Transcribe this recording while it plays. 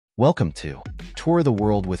Welcome to Tour the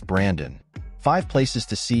World with Brandon. 5 places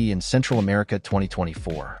to see in Central America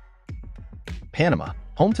 2024. Panama,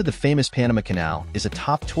 home to the famous Panama Canal, is a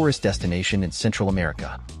top tourist destination in Central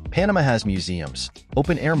America. Panama has museums,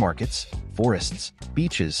 open-air markets, forests,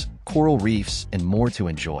 beaches, coral reefs, and more to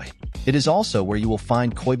enjoy. It is also where you will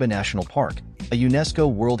find Coiba National Park, a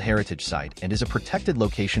UNESCO World Heritage Site, and is a protected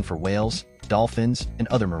location for whales, dolphins, and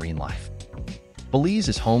other marine life. Belize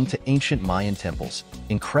is home to ancient Mayan temples,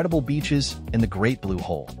 incredible beaches, and the Great Blue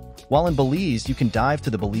Hole. While in Belize, you can dive to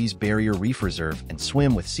the Belize Barrier Reef Reserve and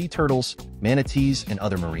swim with sea turtles, manatees, and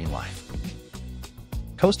other marine life.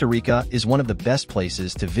 Costa Rica is one of the best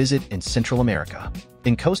places to visit in Central America.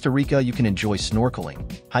 In Costa Rica, you can enjoy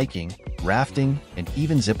snorkeling, hiking, rafting, and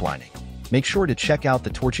even ziplining. Make sure to check out the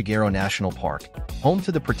Tortuguero National Park, home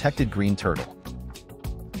to the protected green turtle.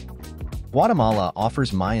 Guatemala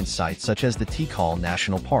offers Mayan sites such as the Tikal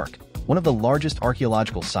National Park, one of the largest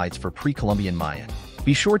archaeological sites for pre-Columbian Mayan.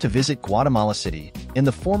 Be sure to visit Guatemala City, in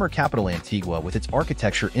the former capital Antigua, with its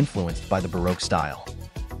architecture influenced by the Baroque style.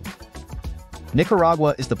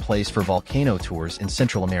 Nicaragua is the place for volcano tours in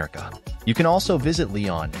Central America. You can also visit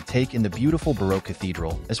Leon and take in the beautiful Baroque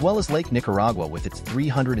Cathedral, as well as Lake Nicaragua with its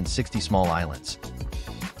 360 small islands.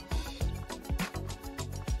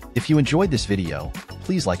 If you enjoyed this video,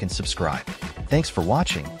 please like and subscribe. Thanks for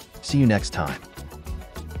watching. See you next time.